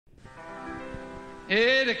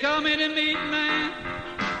Hey, they call me the meat man.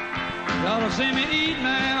 Y'all will see me eat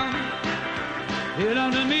now. Hit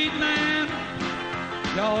on the meat man.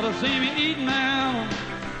 Y'all will see me eat now.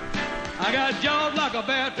 I got jaws like a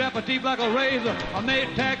bear trap, a teeth like a razor. I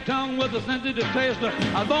made tack tongue with a sensitive taster.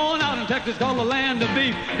 I was born out in Texas called the land of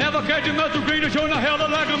beef. Never catch a muscle green or show no hell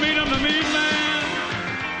like a meat. I'm the meat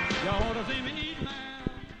man. Y'all will see me eat now.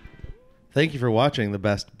 Thank you for watching the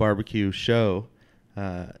Best Barbecue Show.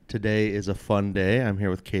 Today is a fun day. I'm here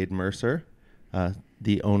with Cade Mercer,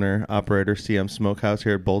 the owner, operator, CM Smokehouse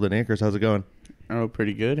here at Bolden Acres. How's it going? Oh,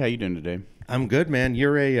 pretty good. How you doing today? I'm good, man.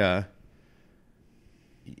 You're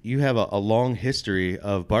you have a long history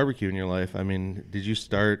of barbecue in your life. I mean,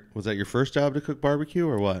 was that your first job to cook barbecue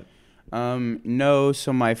or what? No.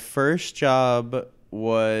 So my first job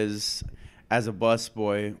was as a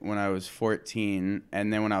busboy when I was 14.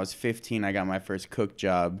 And then when I was 15, I got my first cook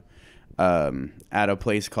job at a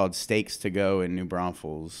place called Steaks to Go in New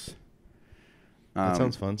Braunfels. That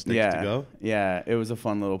sounds fun. Steaks to Go? Yeah, it was a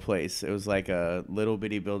fun little place. It was like a little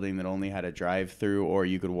bitty building that only had a drive-through, or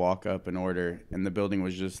you could walk up and order. And the building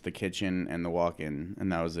was just the kitchen and the walk-in,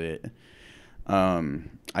 and that was it.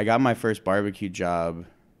 I got my first barbecue job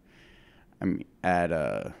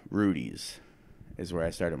at Rudy's, is where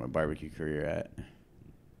I started my barbecue career at.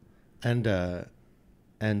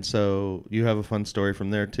 And so you have a fun story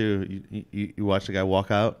from there too. You watched a guy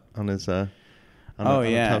walk out on his on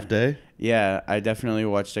a tough day. Yeah, I definitely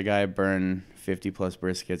watched a guy burn 50 plus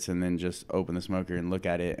briskets and then just open the smoker and look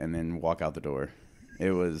at it and then walk out the door.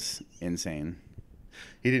 It was insane.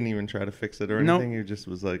 He didn't even try to fix it or anything. He just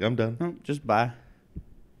was like, "I'm done." Nope, just bye.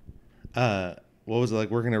 What was it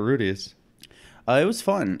like working at Rudy's? It was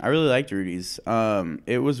fun. I really liked Rudy's.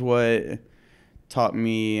 It was what taught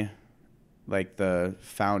me like the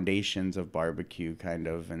foundations of barbecue kind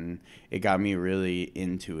of, and it got me really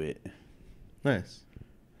into it. Nice.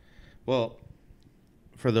 Well,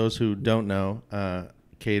 for those who don't know,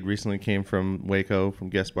 Cade recently came from Waco, from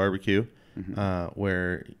Guest Barbecue,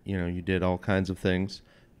 where you did all kinds of things,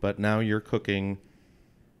 but now you're cooking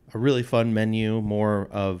a really fun menu, more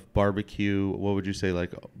of barbecue. What would you say,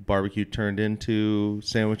 like barbecue turned into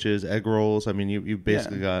sandwiches, egg rolls? I mean, you've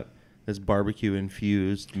basically got this barbecue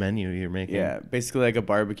infused menu you're making. Yeah, basically like a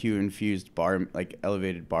barbecue infused bar, like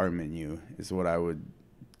elevated bar menu is what I would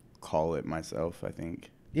call it myself, I think.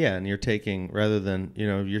 Yeah, and you're taking, rather than,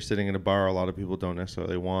 you're sitting in a bar, a lot of people don't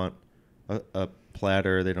necessarily want a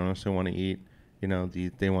platter. They don't necessarily want to eat,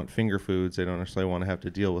 they want finger foods. They don't necessarily want to have to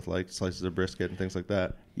deal with like slices of brisket and things like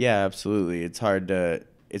that. Yeah, absolutely. It's hard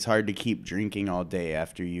to keep drinking all day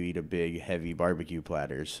after you eat a big, heavy barbecue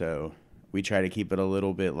platter. So we try to keep it a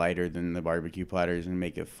little bit lighter than the barbecue platters and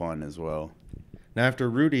make it fun as well. Now, after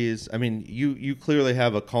Rudy's, I mean, you clearly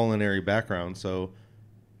have a culinary background, so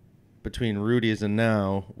between Rudy's and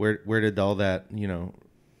now, where did all that,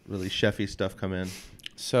 really chefy stuff come in?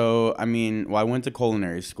 So, I went to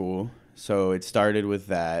culinary school, so it started with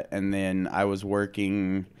that, and then I was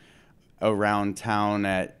working around town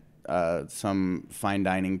at some fine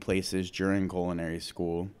dining places during culinary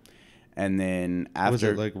school. And then after, was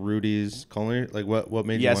it like Rudy's culinary? Like what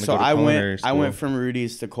made you want to go to culinary culinary school? I went from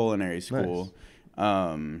Rudy's to culinary school.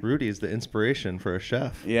 Nice. Rudy is the inspiration for a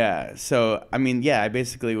chef. Yeah. So, I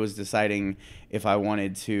basically was deciding if I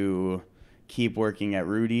wanted to keep working at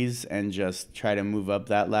Rudy's and just try to move up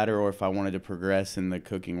that ladder, or if I wanted to progress in the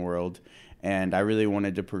cooking world. And I really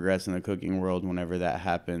wanted to progress in the cooking world whenever that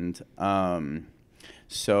happened.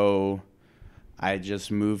 So I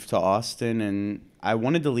just moved to Austin, and I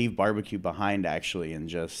wanted to leave barbecue behind, actually, and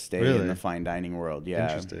just stay in the fine dining world. Yeah.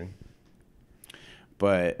 Interesting.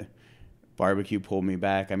 But barbecue pulled me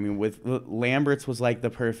back. With Lambert's was like the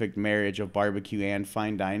perfect marriage of barbecue and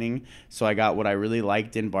fine dining. So I got what I really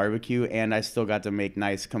liked in barbecue, and I still got to make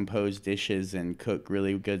nice composed dishes and cook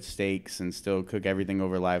really good steaks and still cook everything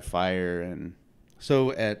over live fire. And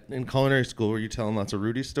so in culinary school, were you telling lots of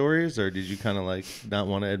Rudy stories, or did you kind of like not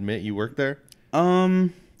want to admit you worked there?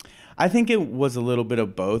 I think it was a little bit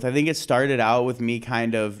of both. I think it started out with me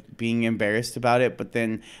kind of being embarrassed about it, but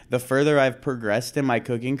then the further I've progressed in my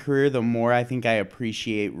cooking career, the more I think I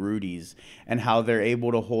appreciate Rudy's and how they're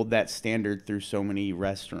able to hold that standard through so many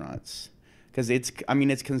restaurants. Because it's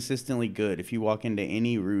consistently good. If you walk into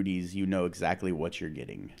any Rudy's, you know exactly what you're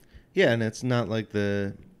getting. Yeah, and it's not like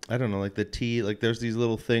the tea, like there's these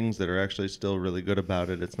little things that are actually still really good about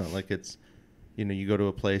it. It's not like it's, you go to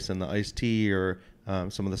a place and the iced tea or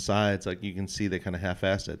some of the sides, like you can see they kind of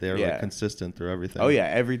half-assed it. They're like consistent through everything. Oh yeah,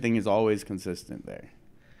 everything is always consistent there.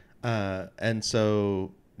 And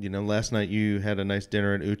so, last night you had a nice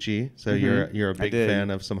dinner at Uchi. So you're a big fan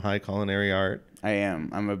of some high culinary art. I am.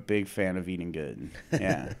 I'm a big fan of eating good.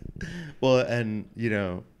 Yeah. Well, and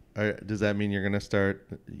does that mean you're gonna start?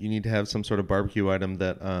 You need to have some sort of barbecue item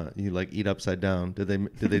that you like eat upside down. Did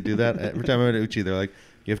they do that every time I went to Uchi? They're like,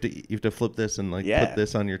 you have to flip this and like put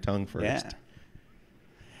this on your tongue first.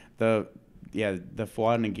 Yeah. The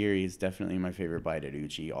foie nigiri is definitely my favorite bite at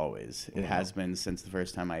Uchi. Always, it has been since the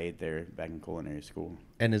first time I ate there back in culinary school.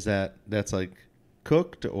 And that's like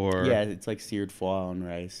cooked or? Yeah, it's like seared foie on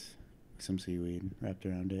rice, some seaweed wrapped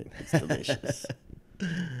around it. It's delicious.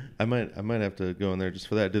 I might have to go in there just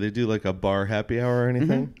for that. Do they do like a bar happy hour or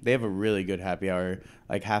anything? Mm-hmm. They have a really good happy hour.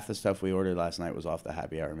 Like half the stuff we ordered last night was off the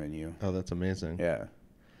happy hour menu. Oh, that's amazing. Yeah.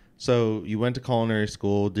 So you went to culinary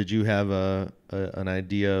school. Did you have an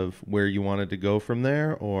idea of where you wanted to go from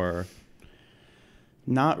there, or?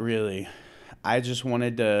 Not really. I just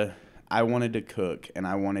wanted to cook, and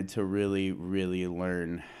I wanted to really, really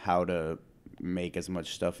learn how to make as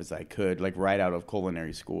much stuff as I could, like right out of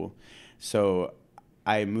culinary school. So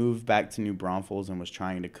I moved back to New Braunfels and was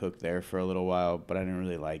trying to cook there for a little while, but I didn't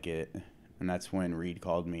really like it. And that's when Reed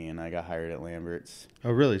called me, and I got hired at Lambert's. Oh,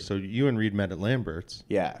 really? So you and Reed met at Lambert's?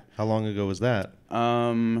 Yeah. How long ago was that?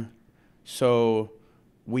 So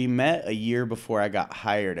we met a year before I got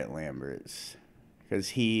hired at Lambert's,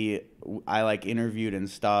 because I like interviewed and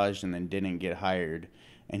staged and then didn't get hired,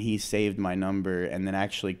 and he saved my number and then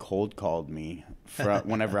actually cold called me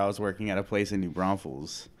whenever I was working at a place in New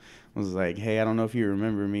Braunfels. I was like, hey, I don't know if you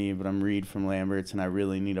remember me, but I'm Reed from Lambert's, and I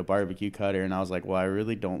really need a barbecue cutter. And I was like, well, I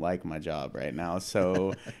really don't like my job right now,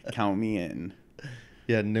 so count me in.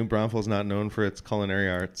 Yeah, New Braunfels not known for its culinary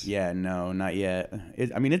arts. Yeah, no, not yet.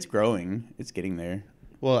 It's growing. It's getting there.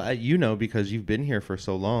 Well, because you've been here for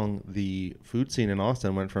so long, the food scene in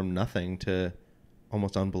Austin went from nothing to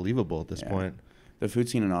almost unbelievable at this point. The food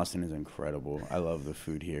scene in Austin is incredible. I love the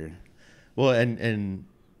food here. Well, and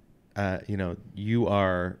you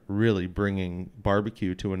are really bringing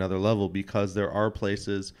barbecue to another level, because there are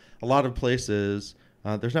a lot of places,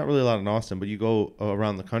 there's not really a lot in Austin, but you go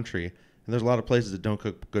around the country, and there's a lot of places that don't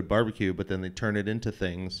cook good barbecue, but then they turn it into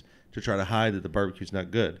things to try to hide that the barbecue's not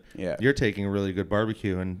good. Yeah. You're taking really good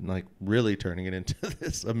barbecue and like really turning it into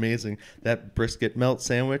this amazing, that brisket melt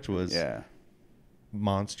sandwich was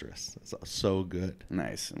monstrous. It's so good.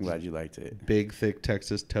 Nice. I'm glad you liked it. Big, thick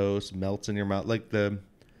Texas toast, melts in your mouth.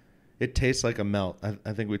 It tastes like a melt.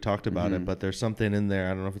 I think we talked about it, but there's something in there. I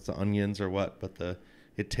don't know if it's the onions or what, but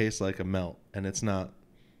it tastes like a melt, and it's not.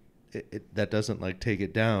 That doesn't like take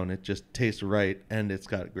it down. It just tastes right, and it's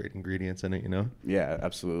got great ingredients in it. Yeah,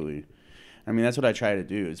 absolutely. I mean, that's what I try to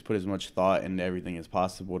do, is put as much thought into everything as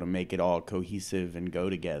possible to make it all cohesive and go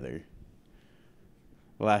together.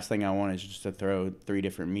 The last thing I want is just to throw 3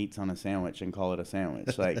 different meats on a sandwich and call it a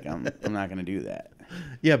sandwich. Like I'm not gonna do that.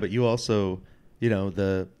 Yeah, but you also,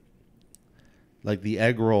 the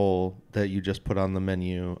egg roll that you just put on the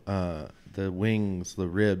menu, the wings, the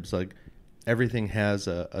ribs, like everything has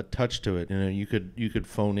a touch to it. You could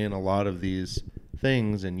phone in a lot of these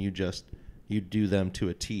things, and you do them to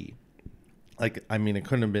a T. Like, I mean, it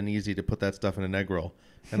couldn't have been easy to put that stuff in an egg roll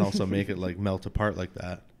and also make it like melt apart like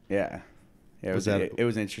that. Yeah. Yeah, it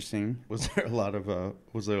was interesting. Was there a lot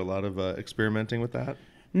of experimenting with that?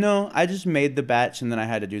 No, I just made the batch, and then I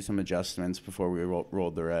had to do some adjustments before we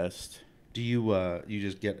rolled the rest. Do you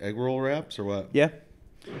just get egg roll wraps or what? Yeah,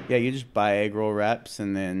 you just buy egg roll wraps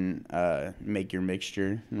and then make your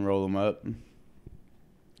mixture and roll them up.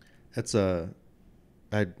 That's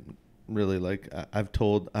I really like. I've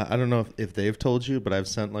told. I don't know if they've told you, but I've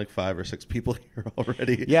sent like 5 or 6 people here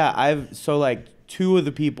already. Yeah, like 2 of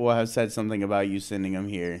the people have said something about you sending them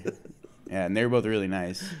here. Yeah, and they're both really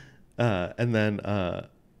nice. And then.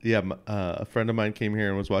 A friend of mine came here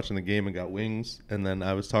and was watching the game and got wings. And then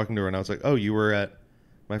I was talking to her and I was like, oh, you were at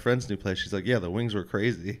my friend's new place. She's like, yeah, the wings were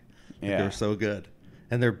crazy. Like, they were so good.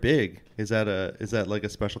 And they're big. Is that like a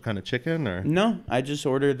special kind of chicken or? No, I just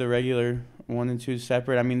ordered the regular 1 and 2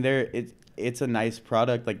 separate. I mean, it's a nice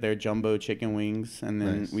product. Like they're jumbo chicken wings, and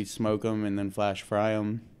then we smoke them and then flash fry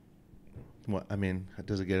them. What, I mean,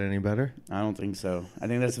 does it get any better? I don't think so. I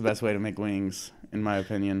think that's the best way to make wings, in my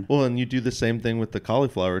opinion. Well, and you do the same thing with the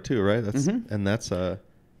cauliflower too, right? And that's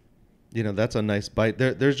that's a nice bite.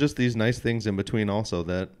 There's just these nice things in between also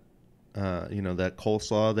that, that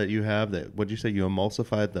coleslaw that you have. That, what'd you say? You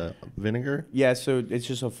emulsified the vinegar? Yeah, so it's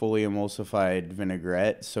just a fully emulsified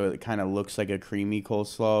vinaigrette. So it kind of looks like a creamy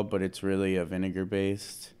coleslaw, but it's really a vinegar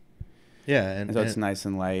based. Yeah, and so it's nice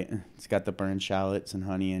and light. It's got the burned shallots and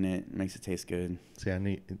honey in it. It makes it taste good. See,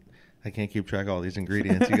 I can't keep track of all these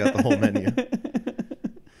ingredients. You got the whole menu.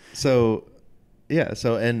 So, Yeah.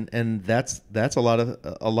 So and that's a lot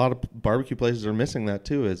of barbecue places are missing that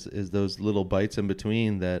too. Is those little bites in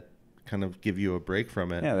between that kind of give you a break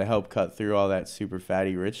from it. Yeah, they help cut through all that super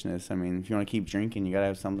fatty richness. I mean, if you want to keep drinking, you gotta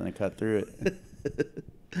have something to cut through it.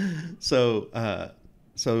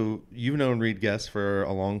 So you've known Reed Guest for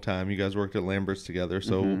a long time. You guys worked at Lambert's together.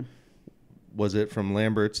 So was it from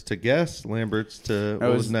Lambert's to Guest? Lambert's to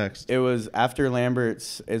what was next? It was after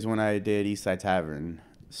Lambert's is when I did Eastside Tavern.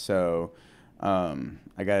 So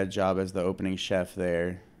I got a job as the opening chef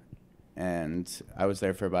there, and I was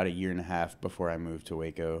there for about 1.5 years before I moved to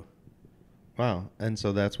Waco. Wow. And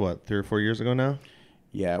so that's what, 3 or 4 years ago now?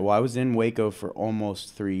 Yeah, well, I was in Waco for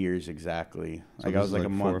almost 3 years exactly. So like I was like a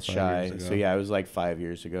month 4 or 5 shy. years ago. So yeah, it was like 5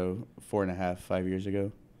 years ago, 4.5, 5 years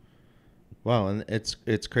ago. Wow, and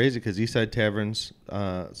it's crazy because Eastside Tavern's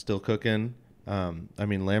still cooking. I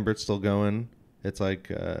mean, Lambert's still going. It's like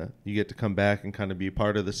you get to come back and kind of be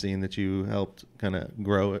part of the scene that you helped kind of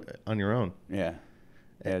grow on your own. Yeah,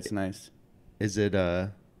 it's nice. Is it,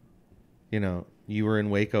 you were in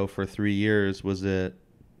Waco for 3 years.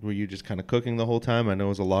 Were you just kind of cooking the whole time? I know it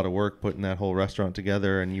was a lot of work putting that whole restaurant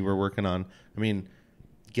together, and you were working on,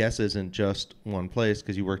 Guess isn't just one place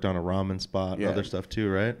because you worked on a ramen spot and other stuff too,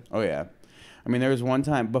 right? Oh, yeah. I mean, there was one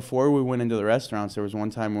time, before we went into the restaurants, there was one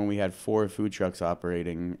time when we had 4 food trucks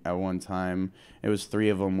operating at one time. It was 3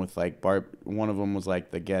 of them with, like, one of them was,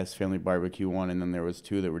 like, the Guest Family Barbecue one, and then there was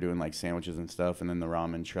 2 that were doing, like, sandwiches and stuff, and then the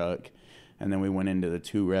ramen truck. And then we went into the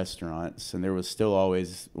 2 restaurants, and there was still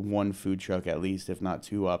always 1 food truck at least, if not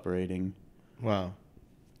 2 operating. Wow.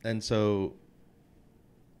 And so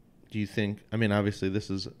do you think, obviously this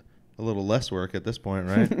is a little less work at this point,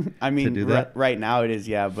 right? Right now it is,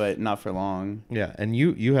 yeah, but not for long. Yeah, and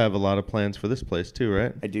you have a lot of plans for this place too,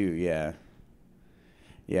 right? I do, yeah.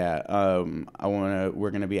 Yeah, we're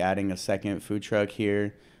going to be adding a second food truck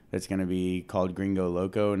here. That's going to be called Gringo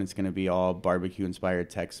Loco, and it's going to be all barbecue-inspired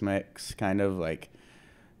Tex-Mex, kind of like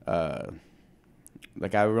I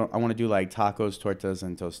want to do, like, tacos, tortas,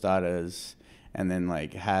 and tostadas, and then,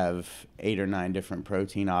 like, have 8 or 9 different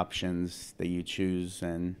protein options that you choose,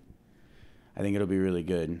 and I think it'll be really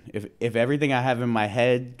good. If everything I have in my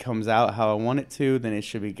head comes out how I want it to, then it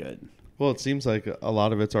should be good. Well, it seems like a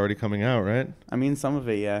lot of it's already coming out, right? Some of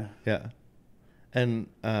it, yeah. Yeah. And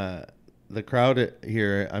the crowd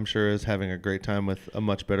here, I'm sure, is having a great time with a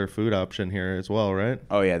much better food option here as well, right?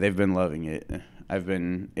 Oh yeah, they've been loving it.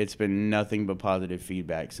 It's been nothing but positive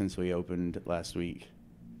feedback since we opened last week.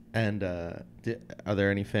 And are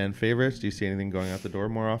there any fan favorites? Do you see anything going out the door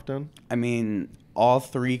more often? All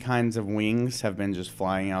 3 kinds of wings have been just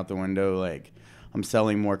flying out the window. Like, I'm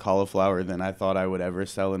selling more cauliflower than I thought I would ever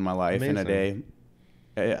sell in my life. Amazing. In a day.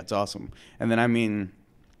 Yeah, it's awesome. And then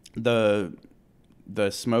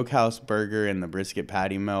the Smokehouse burger and the brisket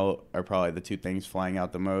patty melt are probably the 2 things flying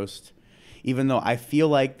out the most. Even though I feel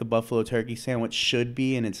like the buffalo turkey sandwich should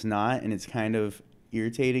be, and it's not, and it's kind of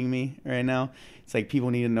irritating me right now. It's like people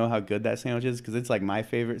need to know how good that sandwich is because it's like my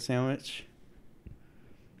favorite sandwich.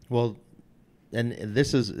 Well, and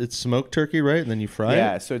it's smoked turkey, right? And then you fry it?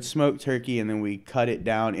 Yeah, so it's smoked turkey, and then we cut it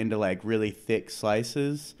down into, like, really thick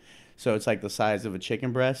slices. So it's like the size of a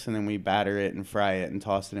chicken breast, and then we batter it and fry it and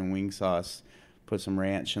toss it in wing sauce. Put some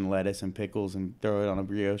ranch and lettuce and pickles and throw it on a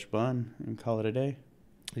brioche bun and call it a day.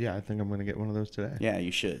 Yeah, I think I'm going to get one of those today. Yeah,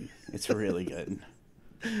 you should. It's really good.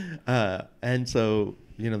 And so,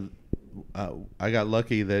 I got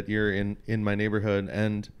lucky that you're in my neighborhood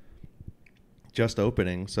and just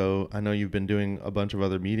opening. So I know you've been doing a bunch of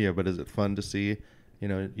other media, but is it fun to see,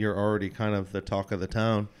 you're already kind of the talk of the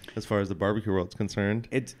town as far as the barbecue world's concerned?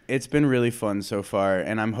 It's been really fun so far,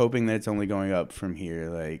 and I'm hoping that it's only going up from here.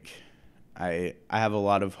 Like, I have a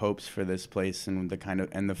lot of hopes for this place and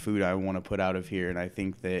the food I want to put out of here, and I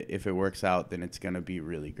think that if it works out, then it's going to be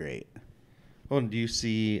really great. Well, and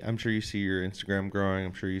I'm sure you see your Instagram growing.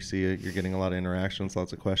 I'm sure you see it. You're getting a lot of interactions,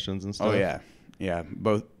 lots of questions and stuff. Oh, yeah. Yeah,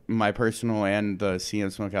 both my personal and the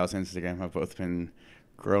CM Smokehouse Instagram have both been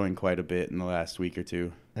growing quite a bit in the last week or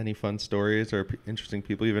 2. Any fun stories or interesting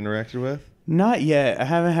people you've interacted with? Not yet. I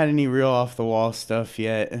haven't had any real off-the-wall stuff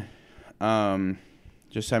yet.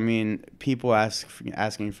 People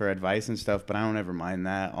asking for advice and stuff, but I don't ever mind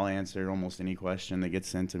that. I'll answer almost any question that gets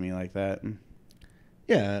sent to me like that.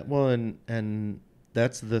 Yeah, well, and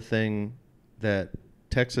that's the thing that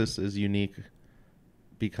Texas is unique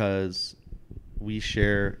because we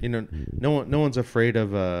share. No one's afraid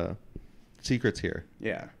of secrets here.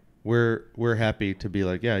 Yeah, we're happy to be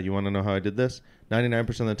like, yeah, you want to know how I did this? 99%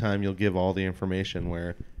 of the time, you'll give all the information.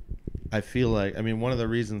 Where I feel like, one of the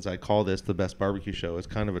reasons I call this the best barbecue show is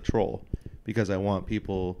kind of a troll because I want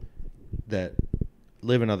people that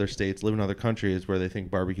live in other states, live in other countries where they think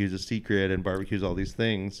barbecue's a secret and barbecue's all these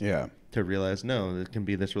things. Yeah. To realize, no, it can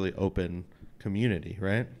be this really open community,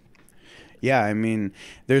 right? Yeah, I mean,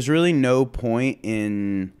 there's really no point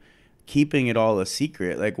in keeping it all a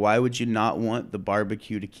secret. Like, why would you not want the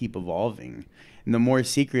barbecue to keep evolving? And the more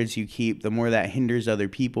secrets you keep, the more that hinders other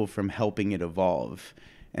people from helping it evolve.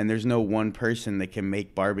 And there's no one person that can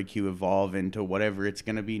make barbecue evolve into whatever it's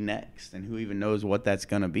going to be next. And who even knows what that's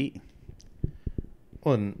going to be?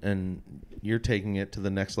 Well, and you're taking it to the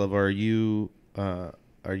next level. Are you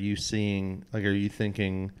seeing, like, are you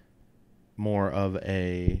thinking more of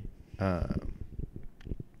a, I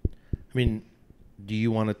mean, do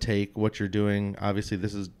you want to take what you're doing? Obviously,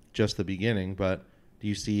 this is just the beginning, but do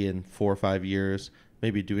you see in 4 or 5 years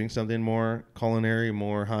maybe doing something more culinary,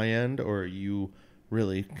 more high end, or are you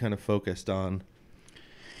really kind of focused on?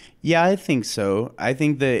 Yeah, I think so. I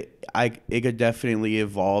think that it could definitely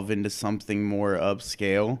evolve into something more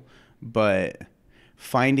upscale, but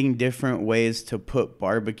finding different ways to put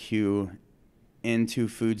barbecue into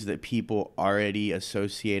foods that people already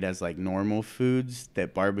associate as like normal foods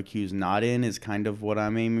that barbecue's not in is kind of what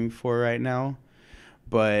I'm aiming for right now.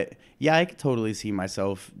 But yeah, I could totally see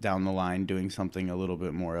myself down the line doing something a little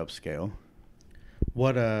bit more upscale.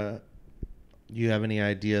 What do you have any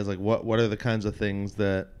ideas, like what are the kinds of things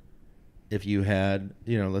that if you had,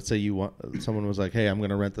 let's say someone was like, hey, I'm going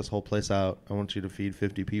to rent this whole place out, I want you to feed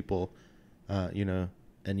 50 people,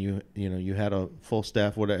 and you had a full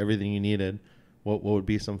staff, everything you needed, what would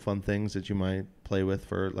be some fun things that you might play with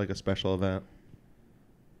for like a special event?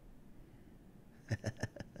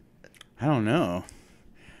 I don't know.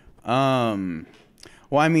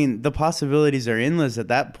 Well, I mean, the possibilities are endless at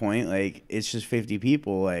that point. Like, it's just 50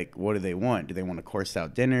 people. Like, what do they want? Do they want a course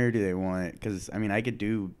out dinner? Do they want, because I mean, I could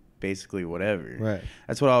do basically whatever. Right.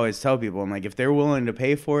 That's what I always tell people. I'm like, if they're willing to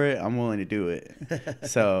pay for it, I'm willing to do it.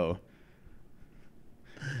 So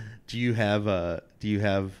do you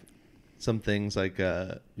have some things like,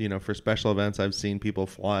 for special events? I've seen people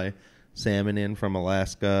fly salmon in from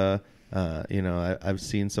Alaska. I've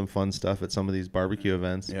seen some fun stuff at some of these barbecue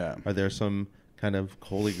events. Yeah. Are there some kind of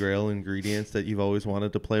holy grail ingredients that you've always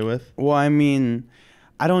wanted to play with? Well, I mean,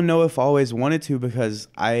 I don't know if I always wanted to, because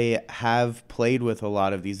I have played with a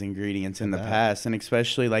lot of these ingredients in the past. And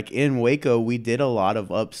especially like in Waco, we did a lot of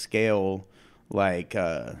upscale like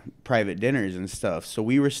private dinners and stuff. So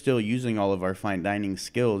we were still using all of our fine dining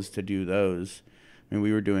skills to do those. I mean,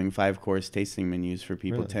 we were doing 5-course tasting menus for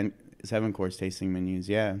people, Really? 7-course tasting menus.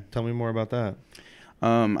 Yeah. Tell me more about that.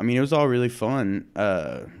 I mean, it was all really fun.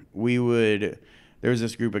 There was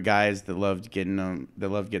this group of guys that loved getting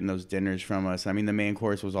those dinners from us. I mean, the main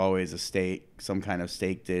course was always a steak, some kind of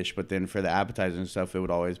steak dish, but then for the appetizers and stuff, it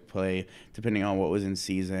would always play depending on what was in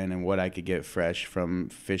season and what I could get fresh from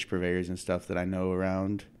fish purveyors and stuff that I know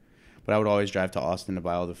around. But I would always drive to Austin to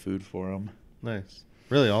buy all the food for them. Nice.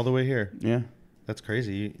 Really, all the way here? Yeah. That's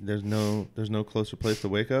crazy. There's no closer place to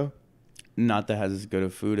Waco? Not that has as good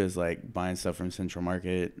of food as like buying stuff from Central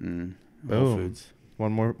Market and Whole Foods.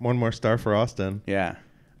 One more star for Austin. Yeah.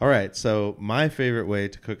 All right. So my favorite way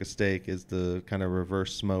to cook a steak is the kind of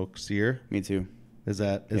reverse smoke sear. Me too. Is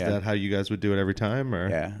that how you guys would do it every time, or?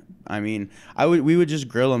 Yeah. I mean, we would just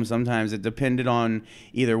grill them sometimes. It depended on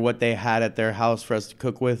either what they had at their house for us to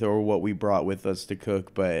cook with or what we brought with us to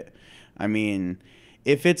cook. But I mean,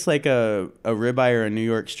 if it's like a ribeye or a New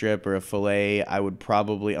York strip or a filet, I would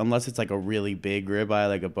probably, unless it's like a really big ribeye,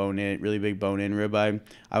 like a really big bone-in ribeye,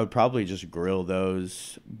 I would probably just grill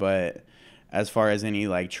those. But as far as any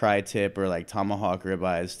like tri-tip or like tomahawk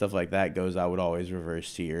ribeyes, stuff like that goes, I would always reverse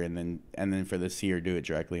sear and then for the sear, do it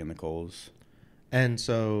directly in the coals. And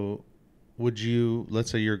so would you, let's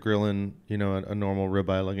say you're grilling, a normal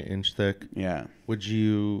ribeye like an inch thick. Yeah. Would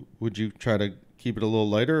you try to keep it a little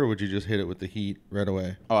lighter, or would you just hit it with the heat right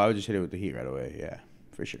away? Oh, I would just hit it with the heat right away. Yeah,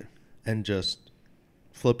 for sure. And just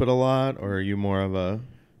flip it a lot, or are you more of a?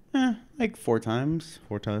 Like 4 times.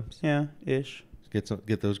 4 times? Yeah, ish.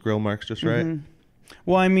 Get those grill marks just right? Mm-hmm.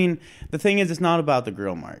 Well, I mean, the thing is, it's not about the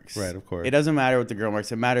grill marks. Right, of course. It doesn't matter what the grill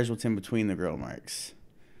marks. It matters what's in between the grill marks.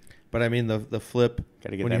 But I mean, the flip. Got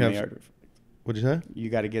to get that maillard. What'd you say?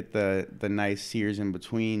 You got to get the nice sears in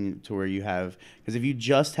between to where you have, because if you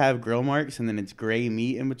just have grill marks and then it's gray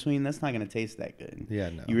meat in between, that's not going to taste that good.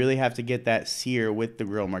 Yeah, no. You really have to get that sear with the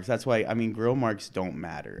grill marks. That's why, I mean, grill marks don't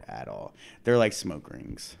matter at all. They're like smoke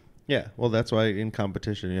rings. Yeah, well, that's why in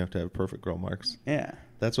competition you have to have perfect grill marks. Yeah.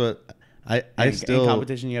 That's what in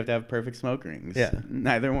competition you have to have perfect smoke rings. Yeah.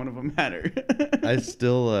 Neither one of them matter. I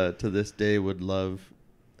still to this day would love.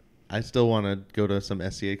 I still want to go to some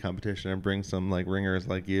SCA competition and bring some like ringers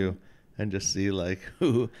like you and just see like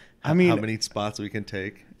who, I mean, how many spots we can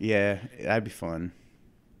take. Yeah, that'd be fun.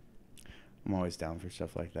 I'm always down for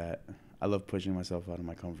stuff like that. I love pushing myself out of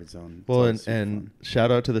my comfort zone. It's Well, always and super fun.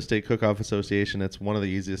 shout out to the State Cook-Off Association. It's one of the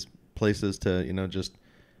easiest places to, just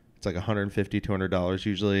it's like $150, $200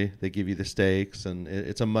 usually. They give you the steaks, and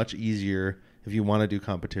it's a much easier, if you want to do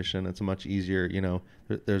competition, it's a much easier,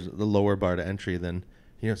 there's the lower bar to entry than,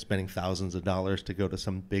 spending thousands of dollars to go to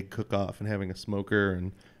some big cook-off and having a smoker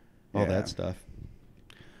and all that stuff.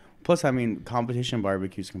 Plus, I mean, competition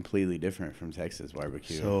barbecue is completely different from Texas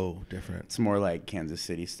barbecue. So different. It's more like Kansas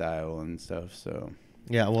City style and stuff. So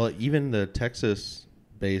yeah, well, even the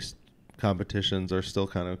Texas-based competitions are still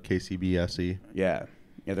kind of KCBS-y. Yeah,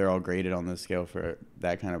 they're all graded on the scale for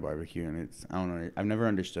that kind of barbecue, and I don't know. I've never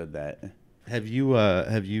understood that. Have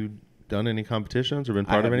you done any competitions or been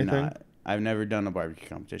part of anything? Not. I've never done a barbecue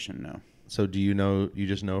competition. No. So do you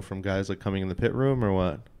just know from guys like coming in the pit room or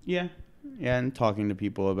what? Yeah, and talking to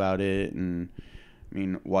people about it, and I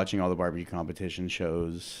mean, watching all the barbecue competition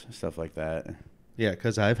shows, stuff like that. Yeah,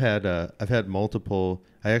 because I've had multiple.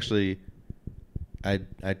 I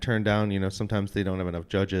turn down. Sometimes they don't have enough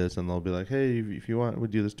judges, and they'll be like, "Hey, if you want, we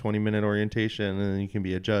do this 20-minute orientation, and then you can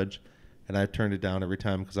be a judge." And I've turned it down every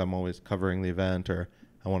time because I'm always covering the event, or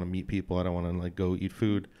I want to meet people. I don't want to like go eat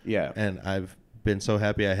food. Yeah. And I've been so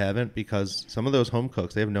happy I haven't, because some of those home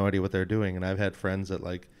cooks, they have no idea what they're doing, and I've had friends that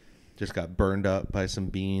like just got burned up by some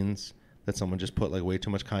beans that someone just put like way too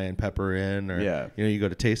much cayenne pepper in, or you go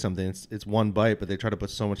to taste something, it's one bite, but they try to put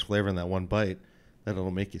so much flavor in that one bite that it'll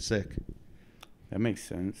make you sick. That makes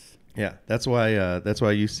sense. Yeah, that's why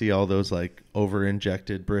you see all those like over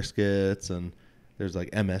injected briskets, and there's like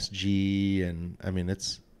MSG, and I mean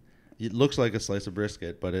it looks like a slice of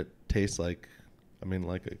brisket, but it tastes like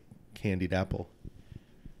a candied apple.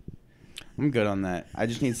 I'm good on that. I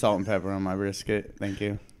just need salt and pepper on my brisket. Thank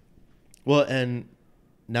you. Well, and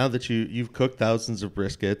now that you've cooked thousands of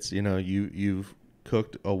briskets, you've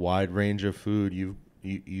cooked a wide range of food.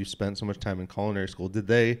 You spent so much time in culinary school. Do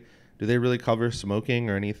they really cover smoking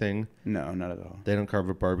or anything? No, not at all. They don't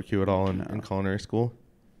cover barbecue at all in culinary school?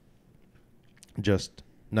 Just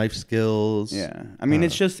knife skills? Yeah. I mean,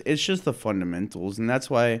 it's just the fundamentals, and that's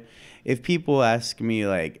why if people ask me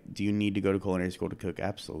like, do you need to go to culinary school to cook?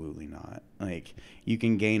 Absolutely not. Like, you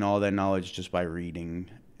can gain all that knowledge just by reading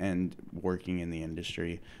and working in the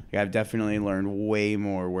industry. Like, I've definitely learned way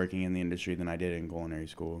more working in the industry than I did in culinary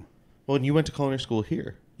school. Well, and you went to culinary school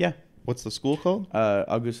here. Yeah. What's the school called?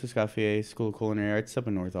 Augustus Gauthier School of Culinary Arts up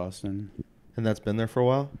in North Austin. And that's been there for a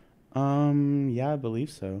while? Yeah, I believe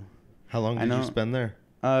so. How long did you spend there?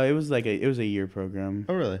 It was a year program.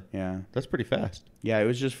 Oh, really? Yeah. That's pretty fast. Yeah, it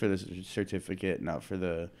was just for the certificate, not for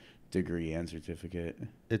the degree and certificate.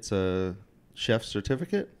 It's a chef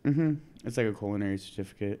certificate? Mm-hmm. It's like a culinary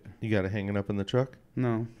certificate. You got it hanging up in the truck?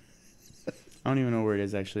 No. I don't even know where it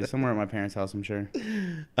is, actually. Somewhere at my parents' house, I'm sure.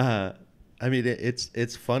 I mean,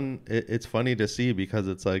 it's fun. It's funny to see, because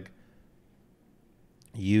it's like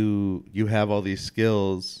you have all these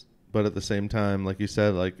skills, but at the same time, like you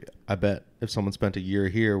said, like I bet if someone spent a year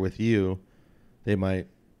here with you, they might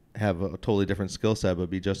have a totally different skill set, but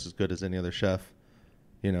be just as good as any other chef,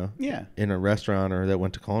 Yeah. in a restaurant or that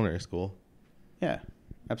went to culinary school. Yeah,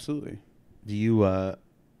 absolutely. Do you,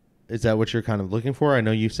 is that what you're kind of looking for? I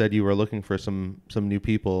know you said you were looking for some new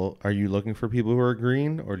people. Are you looking for people who are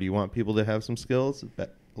green, or do you want people to have some skills? A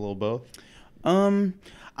little both? I'm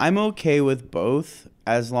okay with both,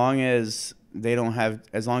 as long as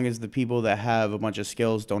as long as the people that have a bunch of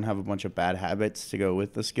skills don't have a bunch of bad habits to go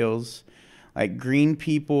with the skills. Like, green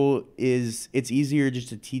people, it's easier just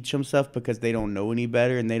to teach them stuff because they don't know any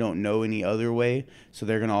better and they don't know any other way. So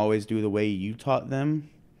they're going to always do the way you taught them,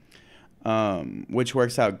 which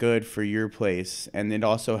works out good for your place. And it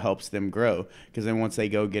also helps them grow, because then once they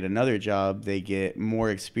go get another job, they get more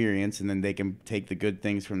experience, and then they can take the good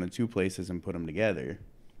things from the two places and put them together.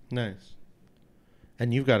 Nice.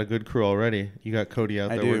 And you've got a good crew already. You got Cody out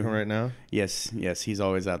there working right now? Yes, he's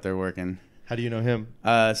always out there working. How do you know him?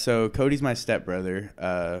 So Cody's my stepbrother.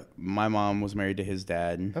 My mom was married to his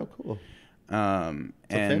dad. Oh, cool. It's a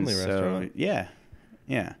family restaurant. Yeah.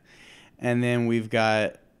 And then we've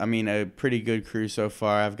got, a pretty good crew so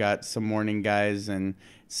far. I've got some morning guys and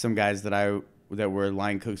some guys that were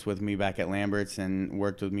line cooks with me back at Lambert's and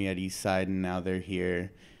worked with me at Eastside, and now they're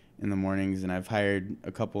here in the mornings. And I've hired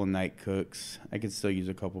a couple of night cooks. I could still use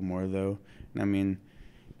a couple more, though. And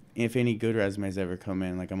if any good resumes ever come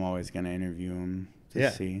in, like, I'm always going to interview them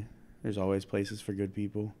to see. There's always places for good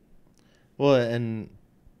people. Well, and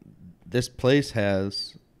this place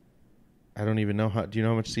has, I don't even know do you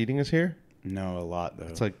know how much seating is here? No, a lot though.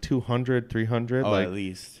 It's like 200, 300. Oh, like, at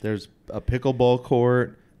least. There's a pickleball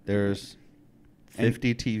court. There's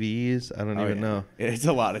 50 TVs. I don't even know. It's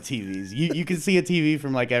a lot of TVs. You can see a TV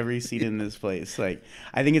from like every seat in this place. Like,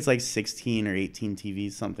 I think it's like 16 or 18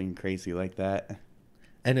 TVs, something crazy like that.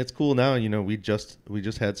 And it's cool now. You know, we just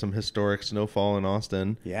had some historic snowfall in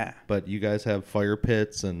Austin. Yeah. But you guys have fire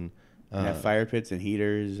pits and fire pits and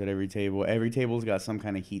heaters at every table. Every table's got some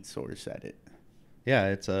kind of heat source at it. Yeah,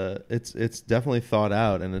 it's definitely thought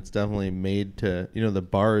out, and it's definitely made to, you know, the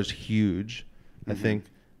bar is huge. I think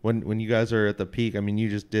when you guys are at the peak, I mean,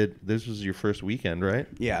 this was your first weekend, right?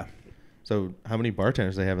 Yeah. So how many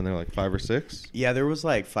bartenders they have in there? Like 5 or 6? Yeah, there was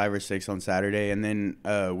like 5 or 6 on Saturday, and then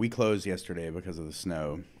we closed yesterday because of the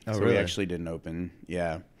snow. Oh, so really? We actually didn't open.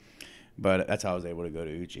 Yeah, but that's how I was able to go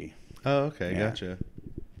to Uchi. Oh, okay, Yeah. gotcha.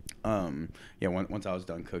 Yeah. Once I was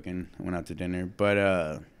done cooking, I went out to dinner.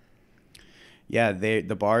 But yeah,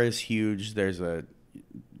 the bar is huge. There's a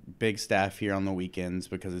big staff here on the weekends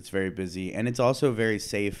because it's very busy, and it's also very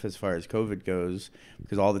safe as far as COVID goes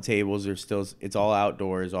because all the tables are it's all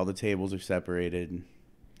outdoors. All the tables are separated.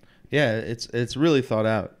 Yeah, it's really thought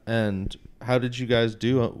out. And how did you guys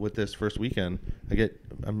do with this first weekend?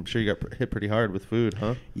 I'm sure you got hit pretty hard with food,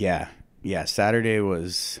 huh? Yeah. Saturday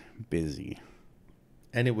was busy.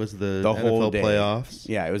 And it was the whole NFL day. playoffs.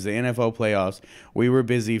 Yeah, it was the NFL playoffs. We were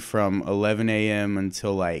busy from 11 a.m.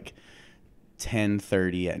 until like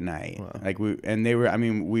 10:30 at night. Wow. Like we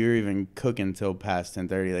were even cooking till past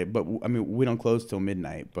 10:30. Like, but I mean, we don't close till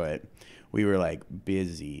midnight. But we were like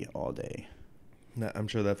busy all day. I'm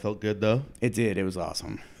sure that felt good though. It did. It was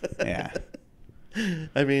awesome. Yeah.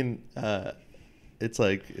 I mean, it's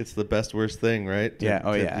like it's the best worst thing, right? To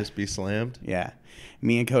just be slammed. Yeah.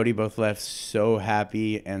 Me and Cody both left so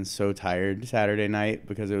happy and so tired Saturday night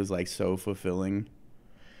because it was like so fulfilling.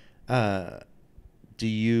 Do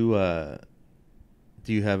you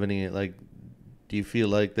have any do you feel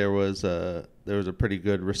like there was a pretty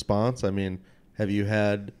good response? I mean, have you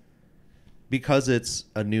had, because it's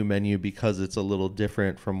a new menu, because it's a little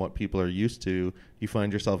different from what people are used to, you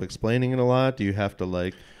find yourself explaining it a lot? Do you have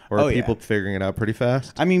to or are people figuring it out pretty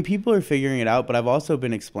fast? I mean, people are figuring it out, but I've also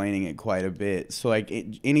been explaining it quite a bit. So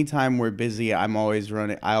anytime we're busy, I always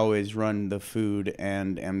run the food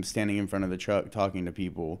and am standing in front of the truck talking to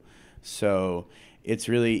people. So it's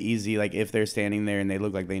really easy. Like if they're standing there and they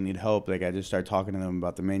look like they need help, like I just start talking to them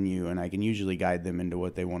about the menu, and I can usually guide them into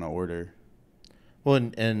what they want to order. Well,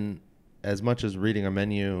 and as much as reading a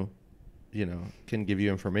menu, can give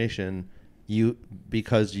you information,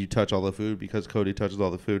 because you touch all the food, because Cody touches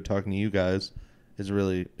all the food, talking to you guys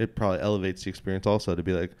it probably elevates the experience also to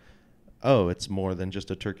be like, oh, it's more than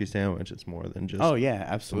just a turkey sandwich. It's more than just. Oh yeah,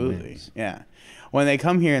 absolutely. Yeah. When they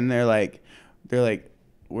come here and they're like,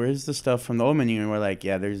 where's the stuff from the old menu? And we're like,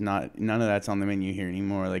 yeah, none of that's on the menu here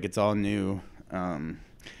anymore. Like it's all new.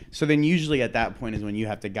 So then usually at that point is when you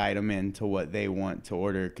have to guide them into what they want to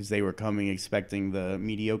order, because they were coming expecting the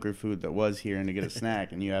mediocre food that was here and to get a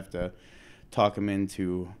snack, and you have to talk them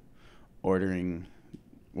into ordering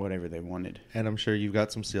whatever they wanted. And I'm sure you've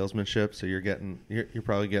got some salesmanship, so you're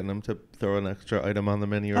probably getting them to throw an extra item on the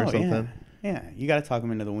menu or something. Yeah, you got to talk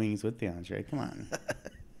them into the wings with the entree. Come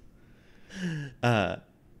on.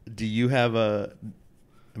 Do you have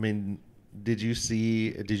did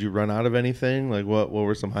you run out of anything? Like what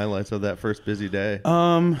were some highlights of that first busy day?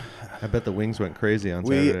 I bet the wings went crazy on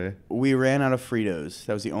Saturday. We ran out of Fritos.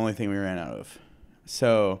 That was the only thing we ran out of.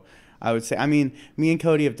 So I would say, me and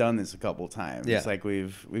Cody have done this a couple times. Yeah. It's like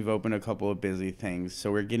we've opened a couple of busy things,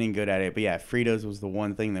 so we're getting good at it. But yeah, Fritos was the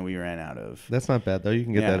one thing that we ran out of. That's not bad though. You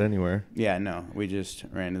can get that anywhere. Yeah, no, we just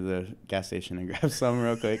ran to the gas station and grabbed some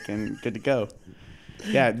real quick and good to go.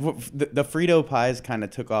 Yeah, the Frito pies kind of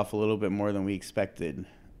took off a little bit more than we expected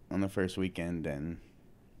on the first weekend, and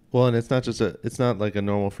it's not like a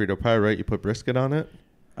normal Frito pie, right? You put brisket on it.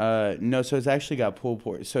 No, so it's actually got pulled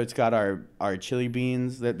pork. So it's got our chili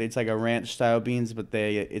beans. It's like a ranch style beans, but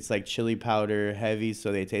it's like chili powder heavy,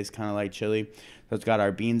 so they taste kind of like chili. So it's got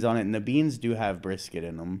our beans on it, and the beans do have brisket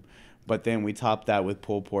in them. But then we top that with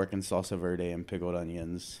pulled pork and salsa verde and pickled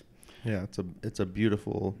onions. Yeah, it's a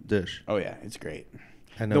beautiful dish. Oh yeah, it's great.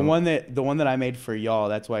 I know. The one that I made for y'all,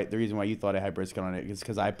 that's why the reason why you thought I had brisket on it is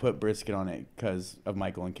because I put brisket on it because of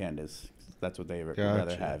Michael and Candace. That's what they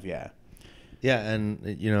rather have. Yeah. Yeah,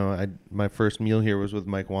 and my first meal here was with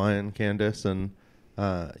Mike Wine and Candace, and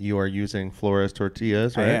you are using Flores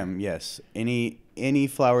tortillas, right? I am, yes. Any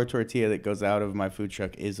flour tortilla that goes out of my food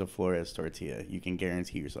truck is a Flores tortilla. You can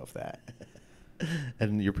guarantee yourself that.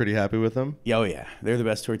 And you're pretty happy with them? Oh yeah, they're the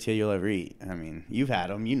best tortilla you'll ever eat. You've had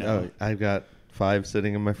them, Oh, I've got 5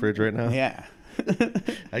 sitting in my fridge right now. Yeah,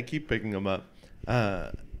 I keep picking them up.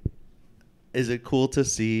 Is it cool to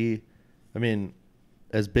see? I mean,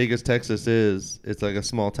 as big as Texas is, it's like a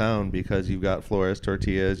small town because you've got Flores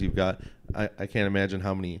Tortillas. You've got, I can't imagine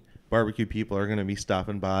how many barbecue people are going to be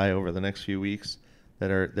stopping by over the next few weeks that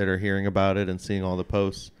are hearing about it and seeing all the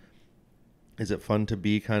posts. Is it fun to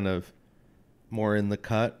be kind of more in the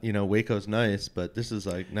cut? You know, Waco's nice, but this is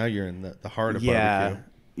like, now you're in the heart of barbecue.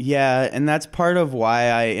 Yeah, and that's part of why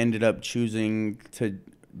I ended up choosing to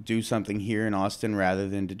do something here in Austin rather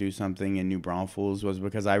than to do something in New Braunfels, was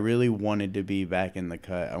because I really wanted to be back in the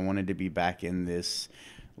cut. I wanted to be back in this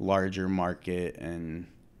larger market, and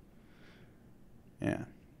yeah.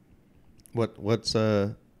 What's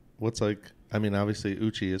like, I mean, obviously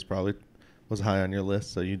Uchi was high on your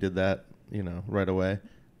list, so you did that, you know, right away.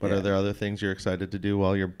 But Yeah. Are there other things you're excited to do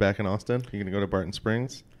while you're back in Austin? You're going to go to Barton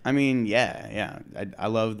Springs? I mean, yeah. I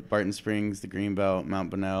love Barton Springs, the Greenbelt, Mount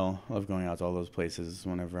Bonnell. I love going out to all those places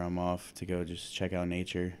whenever I'm off to go just check out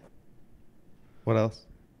nature. What else?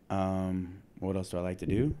 What else do I like to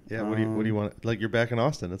do? Yeah, what do you want? Like, you're back in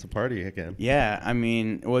Austin. It's a party again. Yeah, I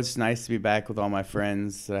mean, well, it's nice to be back with all my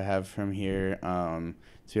friends that I have from here, to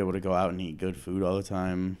be able to go out and eat good food all the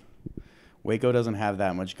time. Waco doesn't have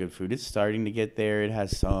that much good food. It's starting to get there. It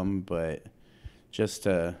has some, but just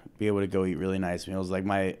to be able to go eat really nice meals. Like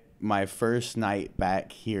my first night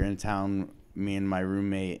back here in town, me and my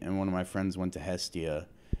roommate and one of my friends went to Hestia.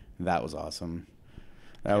 That was awesome.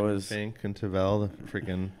 That was Fink and Tavel, the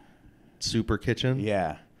freaking super kitchen.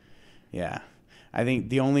 Yeah. I think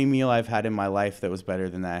the only meal I've had in my life that was better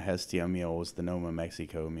than that Hestia meal was the Noma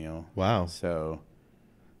Mexico meal. Wow. So,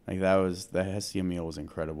 like, the Hestia meal was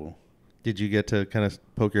incredible. Did you get to kind of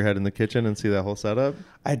poke your head in the kitchen and see that whole setup?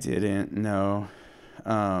 I didn't, no.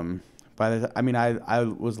 I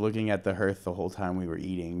was looking at the hearth the whole time we were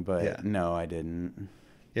eating, but no, I didn't.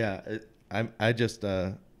 Yeah, I just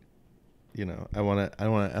you know, I want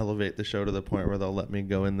to elevate the show to the point where they'll let me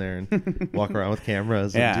go in there and walk around with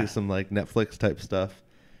cameras and do some like Netflix type stuff.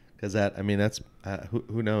 Because that's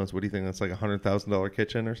who knows? What do you think? That's like $100,000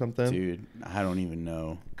 kitchen or something? Dude, I don't even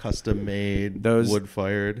know. Custom made, wood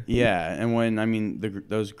fired. Yeah, and when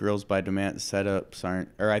those Grills by Demant setups aren't,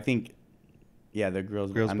 or I think, yeah, the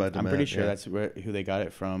Grills by Demant. I'm pretty sure that's who they got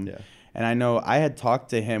it from. Yeah. And I know I had talked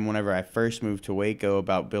to him whenever I first moved to Waco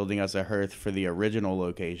about building us a hearth for the original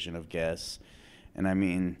location of Guess. And I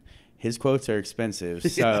mean, his quotes are expensive,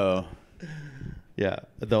 so. Yeah,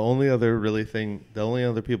 the only other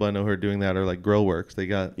people I know who are doing that are like Grillworks.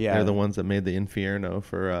 They're the ones that made the Infierno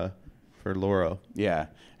for Loro. Yeah,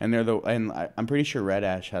 and I'm pretty sure Red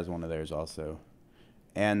Ash has one of theirs also.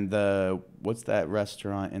 And what's that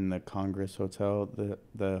restaurant in the Congress Hotel,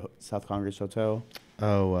 the South Congress Hotel?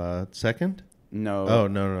 Oh, Second? No. Oh,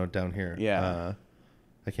 no, down here. Yeah.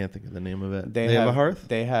 I can't think of the name of it. They have a hearth?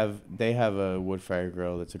 They have a wood fire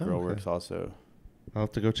grill that's a Grillworks also. I'll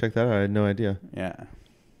have to go check that out. I had no idea. Yeah.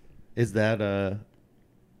 Is that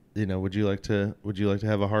would you like to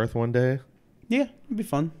have a hearth one day? Yeah, it'd be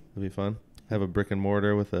fun. It'd be fun. Have a brick and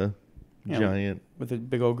mortar with a giant with a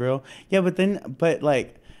big old grill. Yeah, but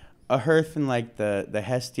like a hearth in like the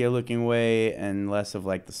Hestia looking way and less of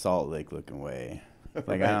like the Salt Lake looking way.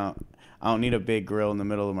 Like right. I don't need a big grill in the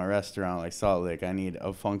middle of my restaurant like Salt Lake. I need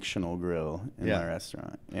a functional grill in my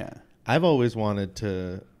restaurant. Yeah. I've always wanted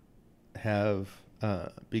to have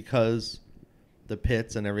because the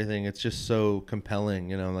pits and everything, it's just so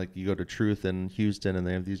compelling, you know, like you go to Truth in Houston and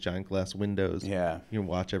they have these giant glass windows. Yeah. You can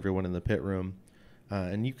watch everyone in the pit room.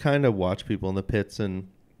 And you kind of watch people in the pits and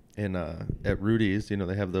at Rudy's, you know,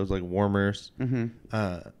 they have those like warmers.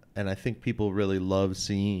 Mm-hmm. And I think people really love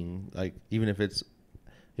seeing, like, even if it's,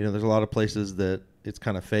 you know, there's a lot of places that it's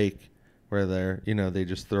kind of fake where they're, you know, they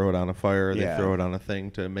just throw it on a fire or they throw it on a thing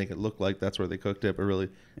to make it look like that's where they cooked it, but really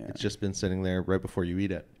it's just been sitting there right before you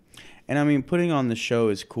eat it. And I mean, putting on the show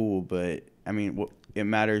is cool, but I mean, it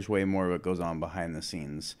matters way more what goes on behind the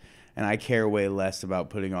scenes. And I care way less about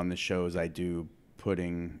putting on the show as I do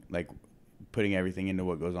putting everything into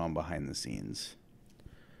what goes on behind the scenes.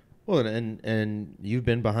 Well, and you've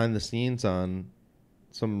been behind the scenes on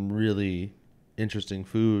some really interesting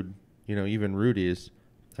food, you know, even Rudy's.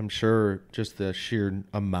 I'm sure just the sheer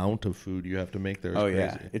amount of food you have to make there is crazy.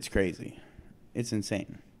 Yeah, it's crazy. It's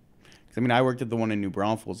insane. 'Cause, I mean, I worked at the one in New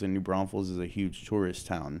Braunfels, and New Braunfels is a huge tourist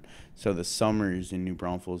town. So the summers in New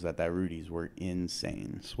Braunfels at that Rudy's were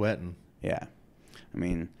insane. Sweating. Yeah. I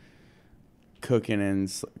mean, cooking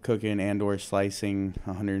and or slicing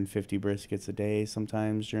 150 briskets a day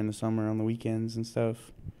sometimes during the summer on the weekends and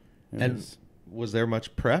stuff. Was there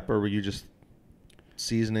much prep, or were you just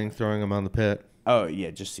seasoning, throwing them on the pit? Oh, yeah,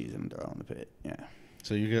 just season them, throw on the pit, yeah.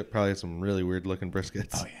 So you get probably some really weird looking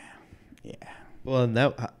briskets. Oh yeah, yeah. Well, and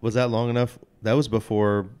that was that long enough. That was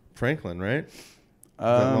before Franklin, right?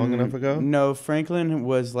 Was that long enough ago? No, Franklin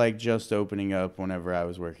was like just opening up whenever I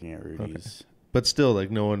was working at Rudy's. Okay. But still, like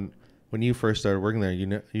no one, when you first started working there,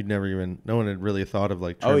 you'd never even, no one had really thought of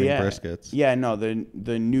like trimming briskets. Yeah, no,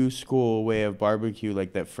 the new school way of barbecue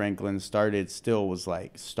like that Franklin started still was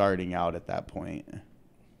like starting out at that point.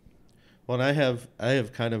 Well, and I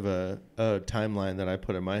have kind of a timeline that I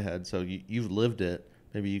put in my head. So you've lived it.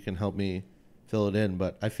 Maybe you can help me fill it in.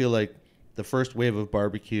 But I feel like the first wave of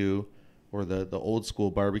barbecue, or the old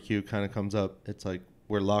school barbecue, kind of comes up. It's like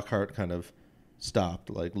where Lockhart kind of stopped.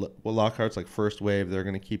 Like, well, Lockhart's like first wave. They're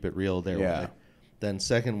going to keep it real their way. Then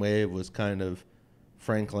second wave was kind of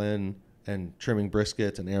Franklin and trimming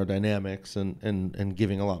briskets and aerodynamics and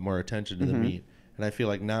giving a lot more attention to the meat. And I feel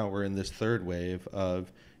like now we're in this third wave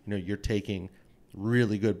of, you're taking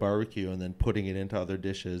really good barbecue and then putting it into other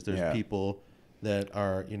dishes. There's people that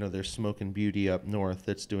are, there's Smoke and Beauty up north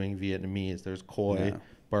that's doing Vietnamese. There's Koi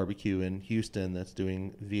Barbecue in Houston that's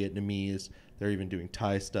doing Vietnamese. They're even doing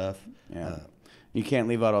Thai stuff. Yeah. You can't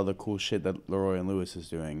leave out all the cool shit that Leroy and Lewis is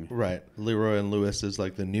doing. Right. Leroy and Lewis is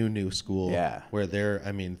like the new school. Yeah. Where they're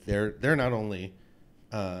not only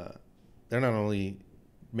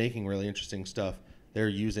making really interesting stuff, they're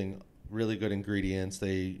using really good ingredients.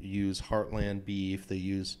 They use Heartland beef. They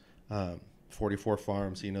use 44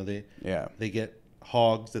 Farms. They get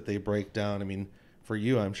hogs that they break down. I mean, for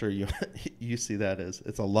you, I'm sure you you see that as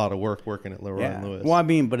it's a lot of work working at Leroy and Lewis. Well, I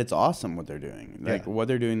mean, but it's awesome what they're doing. Like what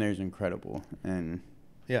they're doing there is incredible. And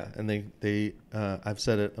and they I've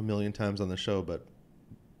said it a million times on the show, but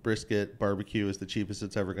brisket barbecue is the cheapest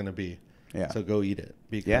it's ever going to be. Yeah. So go eat it,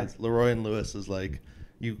 because Leroy and Lewis is like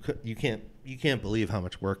you can't believe how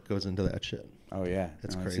much work goes into that shit. Oh yeah,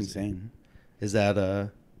 it's crazy. It's insane. Is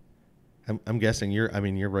that I'm guessing you're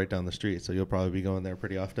right down the street, so you'll probably be going there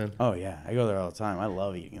pretty often. Oh yeah, I go there all the time. I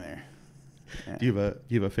love eating there. Yeah. Do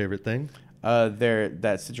you have a favorite thing? That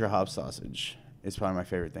Citra hop sausage is probably my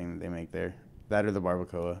favorite thing that they make there. That or the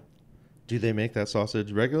barbacoa. Do they make that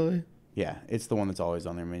sausage regularly? Yeah, it's the one that's always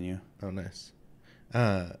on their menu. Oh, nice.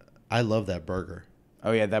 I love that burger.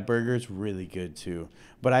 Oh yeah, that burger is really good too.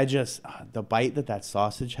 But I just the bite that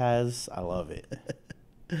sausage has, I love it.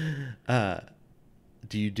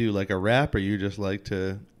 Do you do like a wrap, or you just like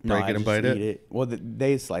to break it and bite it? Eat it? Well,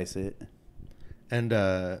 they slice it. And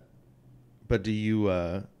but do you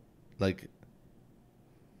like?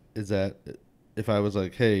 Is that if I was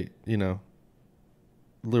like, hey,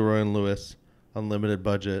 Leroy and Lewis, unlimited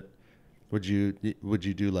budget, would you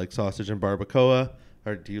do like sausage and barbacoa,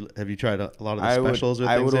 or have you tried a lot of the specials or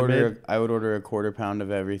things they made? I would order a quarter pound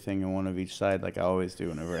of everything and one of each side, like I always do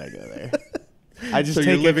whenever I go there. I just so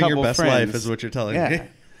take you're living your best friends. life, is what you're telling me.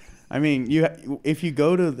 I mean, if you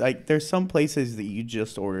go to there's some places that you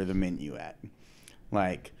just order the menu at,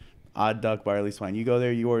 like Odd Duck Barley Swine. You go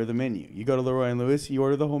there, you order the menu. You go to Leroy and Lewis, you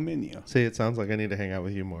order the whole menu. See, it sounds like I need to hang out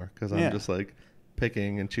with you more, because I'm just like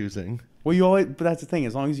picking and choosing. Well, but that's the thing.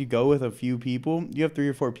 As long as you go with a few people, you have 3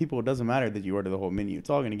 or 4 people. It doesn't matter that you order the whole menu. It's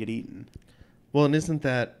all going to get eaten. Well, and isn't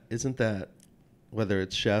that whether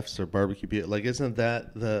it's chefs or barbecue people, like isn't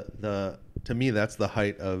that the to me that's the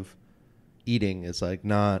height of eating, is like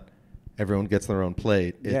not everyone gets their own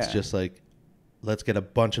plate. It's just like, let's get a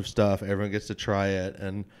bunch of stuff. Everyone gets to try it,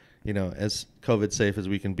 and as COVID safe as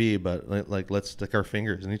we can be, but like let's stick our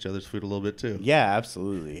fingers in each other's food a little bit too. Yeah,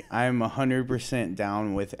 absolutely. I'm 100%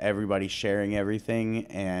 down with everybody sharing everything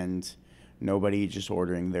and nobody just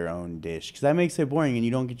ordering their own dish, because that makes it boring and you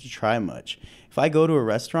don't get to try much. If I go to a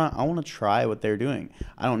restaurant, I want to try what they're doing.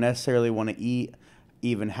 I don't necessarily want to eat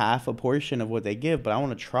even half a portion of what they give, but I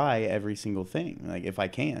want to try every single thing, like if I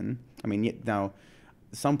can. I mean, now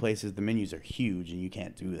some places the menus are huge and you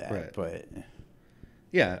can't do that, right. But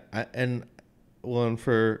and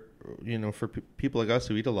for people like us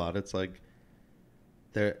who eat a lot, it's like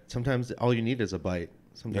sometimes all you need is a bite.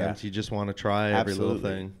 Sometimes you just want to try every little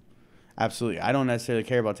thing. Absolutely. I don't necessarily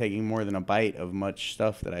care about taking more than a bite of much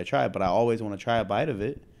stuff that I try, but I always want to try a bite of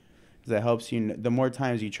it, because that helps you. The more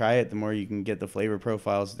times you try it, the more you can get the flavor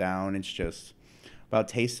profiles down. It's just about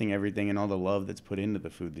tasting everything and all the love that's put into the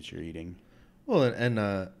food that you're eating. Well,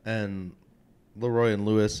 and Leroy and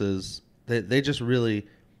Lewis they just really,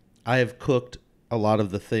 I have cooked a lot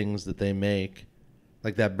of the things that they make,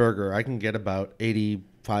 like that burger. I can get about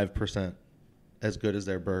 85% as good as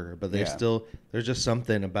their burger, but there's just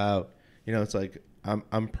something about, it's like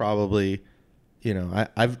I'm probably,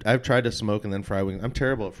 I've tried to smoke and then fry wings. I'm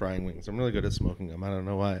terrible at frying wings. I'm really good at smoking them. I don't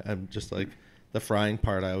know why. I'm just like the frying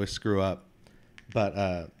part I always screw up.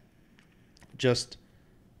 But just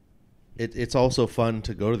it's also fun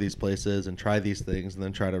to go to these places and try these things and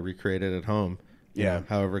then try to recreate it at home. You know,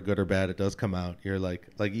 however good or bad it does come out. You're like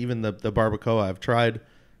even the barbacoa, I've tried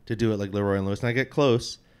to do it like Leroy and Lewis, and I get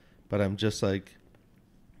close, but I'm just like,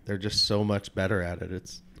 they're just so much better at it.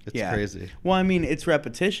 It's crazy. Well, I mean, it's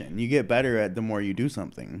repetition. You get better at the more you do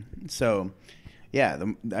something. So, yeah,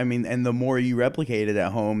 and the more you replicate it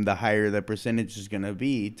at home, the higher the percentage is going to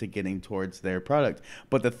be to getting towards their product.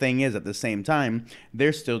 But the thing is, at the same time,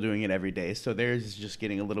 they're still doing it every day. So theirs is just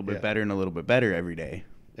getting a little bit better and a little bit better every day.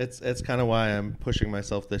 It's kind of why I'm pushing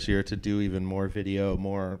myself this year to do even more video,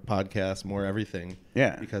 more podcasts, more everything.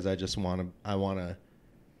 Yeah. Because I want to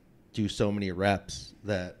do so many reps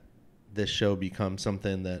that this show becomes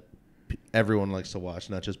something that everyone likes to watch,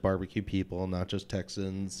 not just barbecue people, not just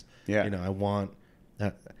Texans. Yeah. You know, I want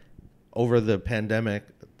that. Over the pandemic,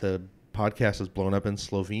 the podcast has blown up in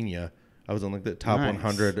Slovenia. I was on like the top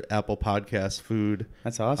 100 Apple Podcast food.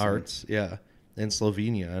 That's awesome. Arts, yeah, in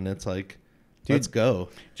Slovenia, and it's like, dude, let's go.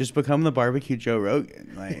 Just become the barbecue Joe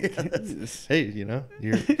Rogan. Like, hey, you know,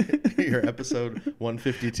 you're episode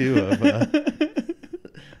 152 of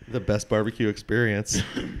the best barbecue experience.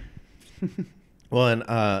 Well,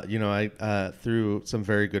 and you know, I through some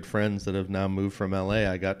very good friends that have now moved from LA,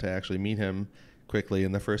 I got to actually meet him quickly.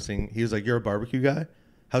 And the first thing he was like, "You're a barbecue guy?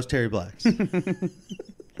 How's Terry Black's?" I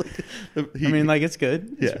mean, like, it's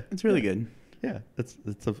good. It's really good. Yeah,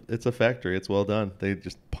 it's a factory. It's well done. They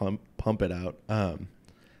just pump it out.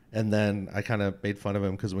 And then I kind of made fun of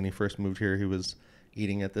him because when he first moved here, he was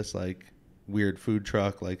eating at this like weird food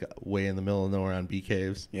truck like way in the middle of nowhere on Bee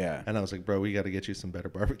Caves. Yeah. And I was like, bro, we got to get you some better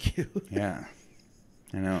barbecue. Yeah,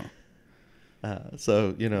 I know.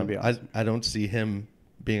 So, you know, awesome. I don't see him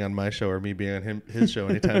being on my show or me being on his show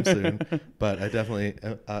anytime soon, but I definitely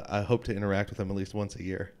I hope to interact with him at least once a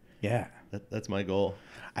year. Yeah. That's my goal.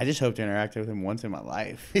 I just hope to interact with him once in my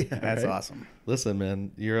life. Yeah, that's right? Awesome. Listen,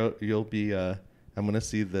 man, you'll be I'm gonna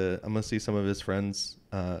see some of his friends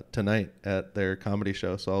tonight at their comedy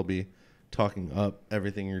show, so I'll be talking up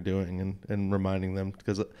everything you're doing and reminding them,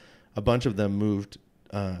 because a bunch of them moved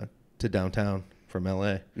to downtown from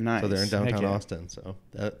LA. Nice. So they're in downtown Austin, so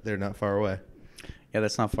they're not far away. Yeah,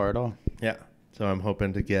 that's not far at all. Yeah. So I'm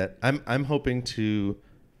hoping to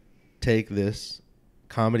take this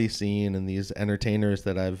comedy scene and these entertainers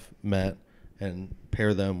that I've met and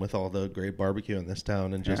pair them with all the great barbecue in this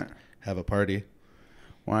town and just have a party.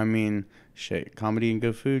 Well, I mean, shit, comedy and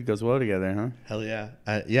good food goes well together, huh? Hell yeah.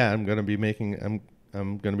 I'm going to be I'm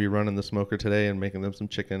going to be running the smoker today and making them some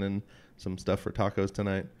chicken and some stuff for tacos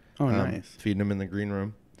tonight. Oh, nice. Feeding them in the green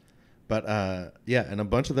room. But and a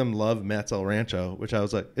bunch of them love Matt's El Rancho, which I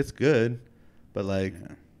was like, it's good, but like,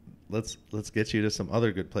 let's get you to some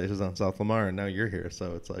other good places on South Lamar, and now you're here,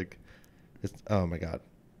 so it's like, oh my god,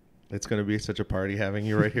 it's gonna be such a party having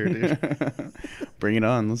you right here, dude. Bring it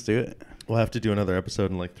on, let's do it. We'll have to do another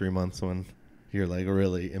episode in like 3 months when you're like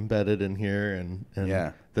really embedded in here, and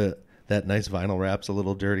that nice vinyl wrap's a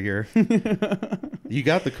little dirtier. You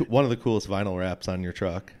got one of the coolest vinyl wraps on your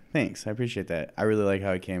truck. Thanks, I appreciate that. I really like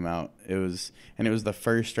how it came out. It was the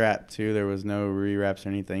first wrap too. There was no rewraps or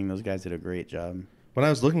anything. Those guys did a great job. When I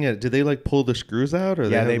was looking at it, did they like pull the screws out, or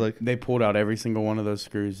they pulled out every single one of those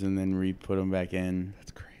screws and then re-put them back in.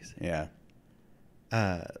 That's crazy. Yeah.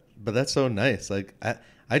 But that's so nice. Like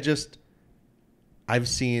I've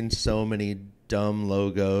seen so many dumb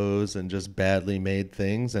logos and just badly made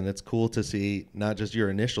things, and it's cool to see not just your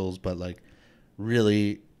initials, but like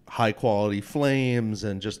really high quality flames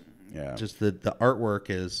and just the artwork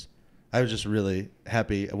is. I was just really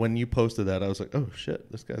happy when you posted that. I was like, oh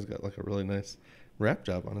shit, this guy's got like a really nice wrap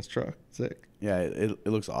job on his truck. Sick. Yeah, it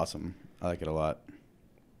looks awesome. I like it a lot.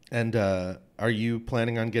 And are you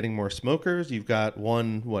planning on getting more smokers? You've got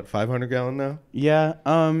 500 gallon now? Yeah.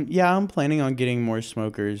 I'm planning on getting more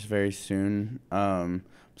smokers very soon.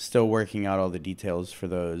 Still working out all the details for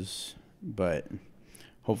those, but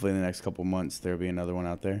hopefully in the next couple months there'll be another one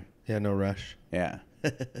out there. Yeah, no rush. Yeah.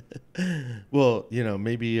 Well,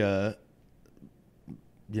 maybe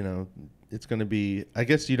it's going to be, I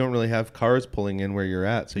guess you don't really have cars pulling in where you're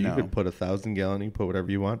at, so you could put 1,000 gallon, you can put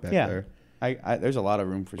whatever you want back there. I there's a lot of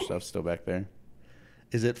room for stuff still back there.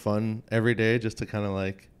 Is it fun every day just to kind of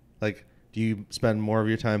like do you spend more of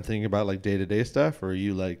your time thinking about like day-to-day stuff, or are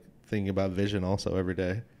you like thinking about vision also every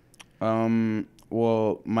day?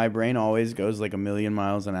 Well, my brain always goes like 1,000,000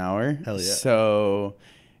 miles an hour. Hell yeah. So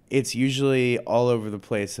it's usually all over the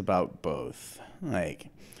place about both. Like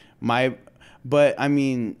my But I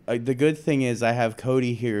mean, the good thing is I have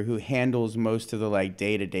Cody here who handles most of the like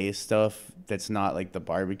day-to-day stuff that's not like the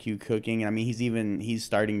barbecue cooking. I mean, he's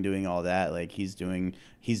starting doing all that. Like he's doing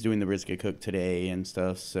the brisket cook today and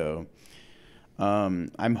stuff. So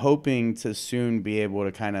I'm hoping to soon be able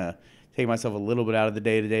to kind of take myself a little bit out of the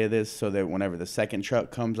day-to-day of this so that whenever the second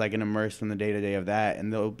truck comes, I can immerse from the day-to-day of that,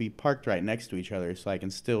 and they'll be parked right next to each other so I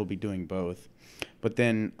can still be doing both. But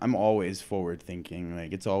then I'm always forward thinking.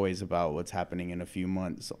 Like it's always about what's happening in a few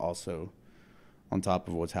months also on top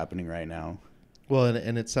of what's happening right now. Well,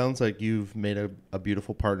 and it sounds like you've made a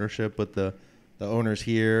beautiful partnership with the owners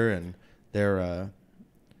here, and they're,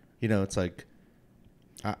 it's like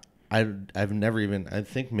I've never even, I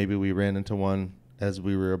think maybe we ran into one as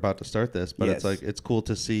we were about to start this, but It's like, it's cool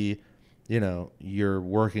to see, you're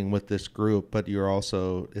working with this group, but you're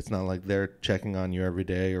also, it's not like they're checking on you every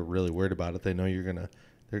day or really worried about it. They know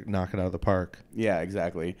they're knocking out of the park. Yeah,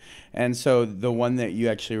 exactly. And so the one that you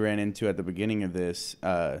actually ran into at the beginning of this,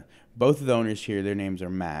 both of the owners here, their names are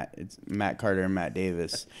Matt. It's Matt Carter and Matt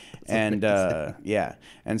Davis. And yeah.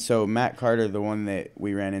 And so Matt Carter, the one that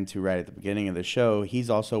we ran into right at the beginning of the show, he's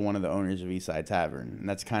also one of the owners of Eastside Tavern. And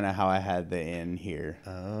that's kind of how I had the inn here.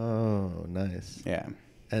 Oh, nice. Yeah.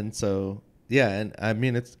 And so, yeah, and I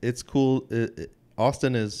mean, it's cool.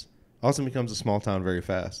 Austin becomes a small town very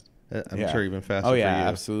fast. I'm sure even faster. Oh yeah, for you.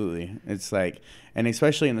 Absolutely. It's like, and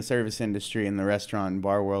especially in the service industry, in the restaurant and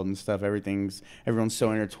bar world and stuff, everyone's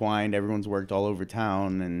so intertwined. Everyone's worked all over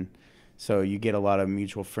town, and so you get a lot of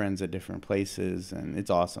mutual friends at different places, and it's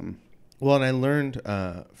awesome. Well, and I learned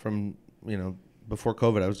from before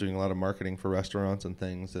COVID, I was doing a lot of marketing for restaurants and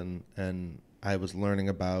things, and I was learning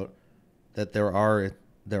about that there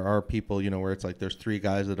are people where it's like there's 3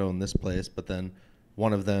 guys that own this place, but then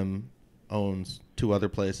one of them owns 2 other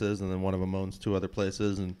places, and then one of them owns 2 other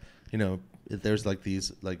places, and there's like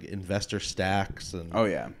these like investor stacks, and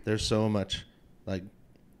there's so much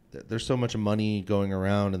money going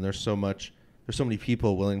around, and there's so many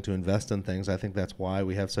people willing to invest in things. I think that's why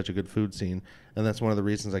we have such a good food scene, and that's one of the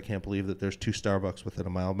reasons I can't believe that there's 2 Starbucks within a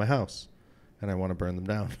mile of my house, and I want to burn them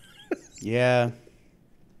down. Yeah,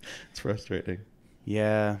 it's frustrating.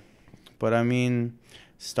 Yeah, but I mean,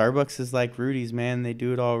 Starbucks is like Rudy's, man. They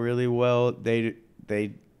do it all really well. They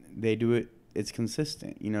do it. It's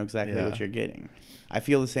consistent. You know exactly what you're getting. I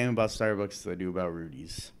feel the same about Starbucks as I do about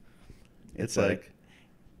Rudy's. It's like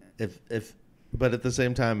but at the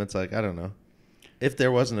same time, it's like, I don't know. If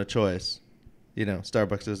there wasn't a choice,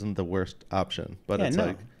 Starbucks isn't the worst option. But it's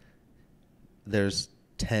like there's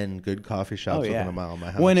 10 good coffee shops within a mile of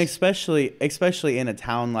my house. When especially in a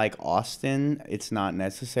town like Austin, it's not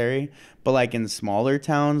necessary. But like in smaller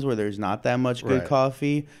towns where there's not that much good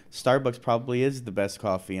coffee, Starbucks probably is the best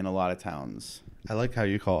coffee in a lot of towns. I like how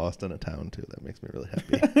you call Austin a town too. That makes me really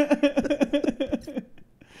happy.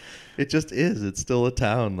 It just is. It's still a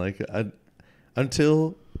town. Like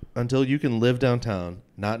until you can live downtown,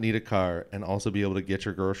 not need a car, and also be able to get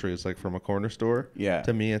your groceries like from a corner store. Yeah.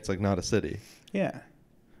 To me, it's like not a city. Yeah.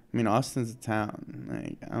 I mean, Austin's a town.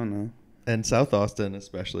 Like, I don't know. And South Austin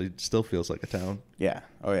especially still feels like a town. Yeah.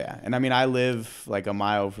 Oh, yeah. And I mean, I live like a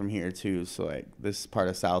mile from here, too. So, like, this part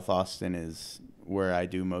of South Austin is where I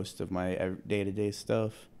do most of my day-to-day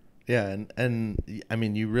stuff. Yeah. And I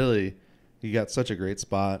mean, you got such a great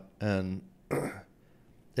spot. And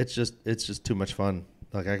it's just too much fun.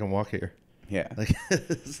 Like, I can walk here. Yeah. Like,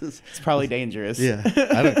 it's probably dangerous. Yeah.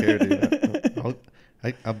 I don't care, dude.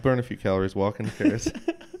 I'll burn a few calories walking. Who cares?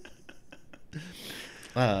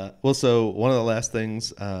 Well, so one of the last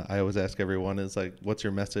things I always ask everyone is like, what's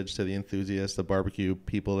your message to the enthusiasts, the barbecue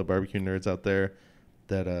people, the barbecue nerds out there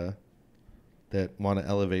that want to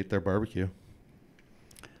elevate their barbecue?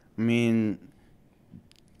 I mean,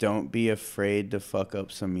 don't be afraid to fuck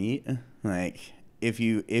up some meat. Like, if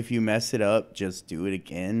you mess it up, just do it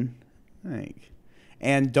again. Like,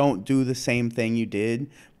 and don't do the same thing you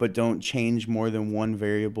did, but don't change more than one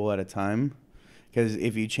variable at a time. Because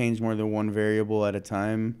if you change more than one variable at a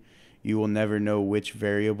time, you will never know which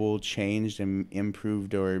variable changed and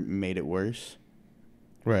improved or made it worse.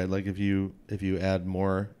 Right, like if you add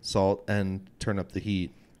more salt and turn up the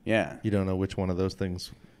heat, you don't know which one of those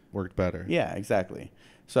things worked better. Yeah, exactly.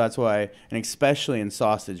 So that's why, and especially in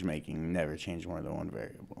sausage making, never change more than one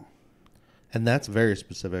variable. And that's very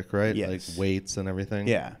specific, right? Yes. Like weights and everything.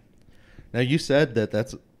 Yeah. Now, you said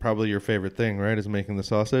that's probably your favorite thing, right, is making the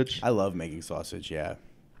sausage? I love making sausage, yeah.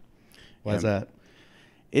 Why is that?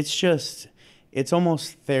 It's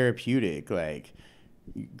almost therapeutic. Like,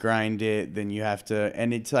 you grind it, then you have to,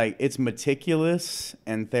 and it's like, it's meticulous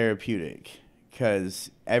and therapeutic. Because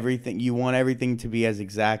you want everything to be as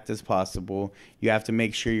exact as possible. You have to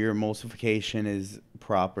make sure your emulsification is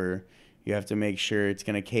proper. You have to make sure it's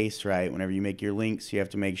going to case right. Whenever you make your links, you have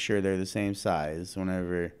to make sure they're the same size.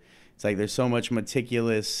 Whenever it's like there's so much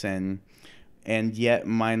meticulous and yet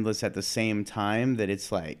mindless at the same time that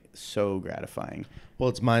it's like so gratifying. Well,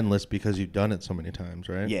 it's mindless because you've done it so many times,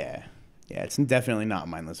 right? Yeah. Yeah, it's definitely not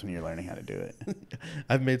mindless when you're learning how to do it.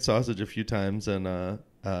 I've made sausage a few times, and I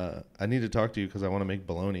need to talk to you because I want to make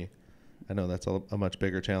bologna. I know that's a much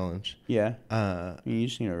bigger challenge. Yeah. You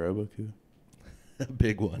just need a Roboku. A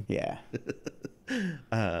big one. Yeah.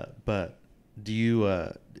 But do you,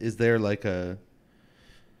 is there like is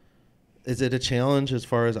it a challenge as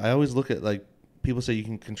far as, I always look at like, people say you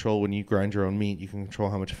can control when you grind your own meat, you can control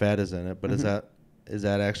how much fat is in it, but is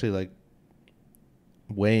that actually like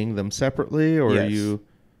weighing them separately, or yes.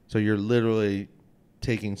 so you're literally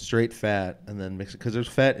taking straight fat and then mix it, because there's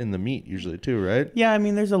fat in the meat usually too, right? Yeah, I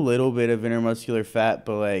mean, there's a little bit of intermuscular fat,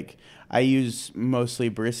 but like I use mostly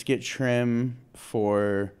brisket trim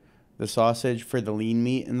for the sausage, for the lean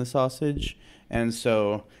meat in the sausage, and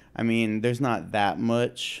so I mean, there's not that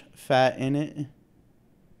much fat in it.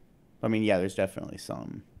 I mean, yeah, there's definitely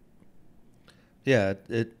some. Yeah,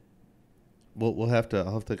 I'll have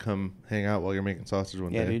to come hang out while you're making sausage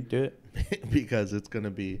one day. Yeah, dude, do it. Because it's gonna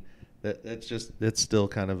be it's still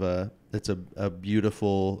kind of a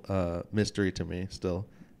beautiful mystery to me still.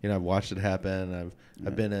 You know, I've watched it happen.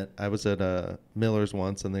 I was at Miller's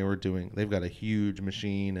once, and they've got a huge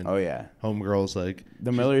machine, and homegirls like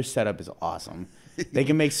the Miller's setup is awesome. They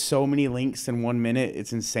can make so many links in 1 minute.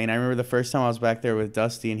 It's insane. I remember the first time I was back there with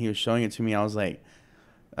Dusty and he was showing it to me, I was like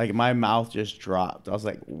my mouth just dropped. I was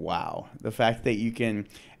like, wow. The fact that you can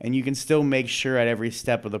still make sure at every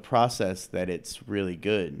step of the process that it's really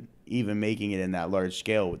good, even making it in that large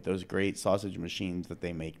scale with those great sausage machines that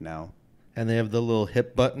they make now. And they have the little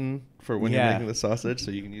hip button for when you're making the sausage,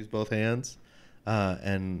 so you can use both hands.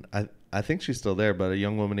 And I think she's still there, but a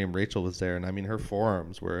young woman named Rachel was there, and I mean, her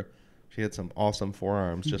forearms she had some awesome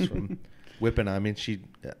forearms just from whipping. I mean,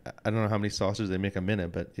 I don't know how many sausages they make a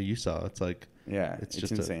minute, but you saw, it's like, it's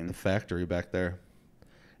just insane. a factory back there.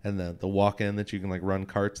 And the walk-in that you can like run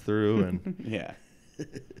carts through, and yeah.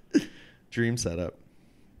 Dream setup.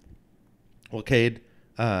 Well, Cade,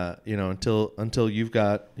 until you've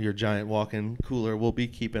got your giant walk-in cooler, we'll be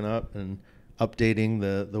keeping up and updating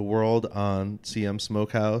the world on CM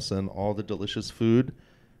Smokehouse and all the delicious food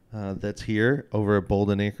that's here over at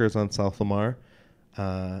Bolden Acres on South Lamar.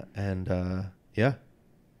 You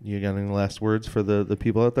got any last words for the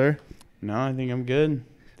people out there? No, I think I'm good.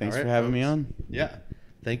 Thanks for having me on. Yeah.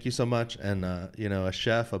 Thank you so much. And, a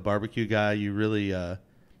chef, a barbecue guy, you really,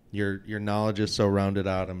 your knowledge is so rounded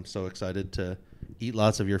out. I'm so excited to eat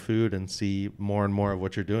lots of your food and see more and more of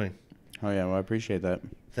what you're doing. Oh, yeah. Well, I appreciate that.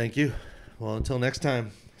 Thank you. Well, until next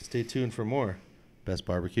time, stay tuned for more Best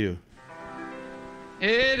Barbecue.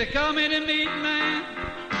 Hey, they call me the meat man.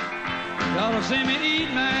 Y'all will see me eat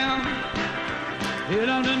now. Hit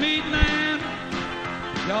on the meat man.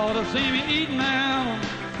 Y'all will see me eat now.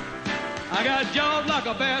 I got jaws like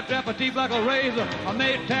a bear trap, a teeth like a razor. I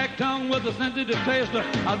made tack tongue with a sensitive taster.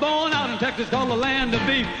 I was born out in Texas, called the land of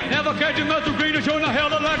beef. Never catch a muscle green or showing the hell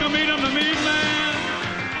like a meat. I'm the meat man.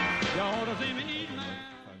 Y'all will see me eat.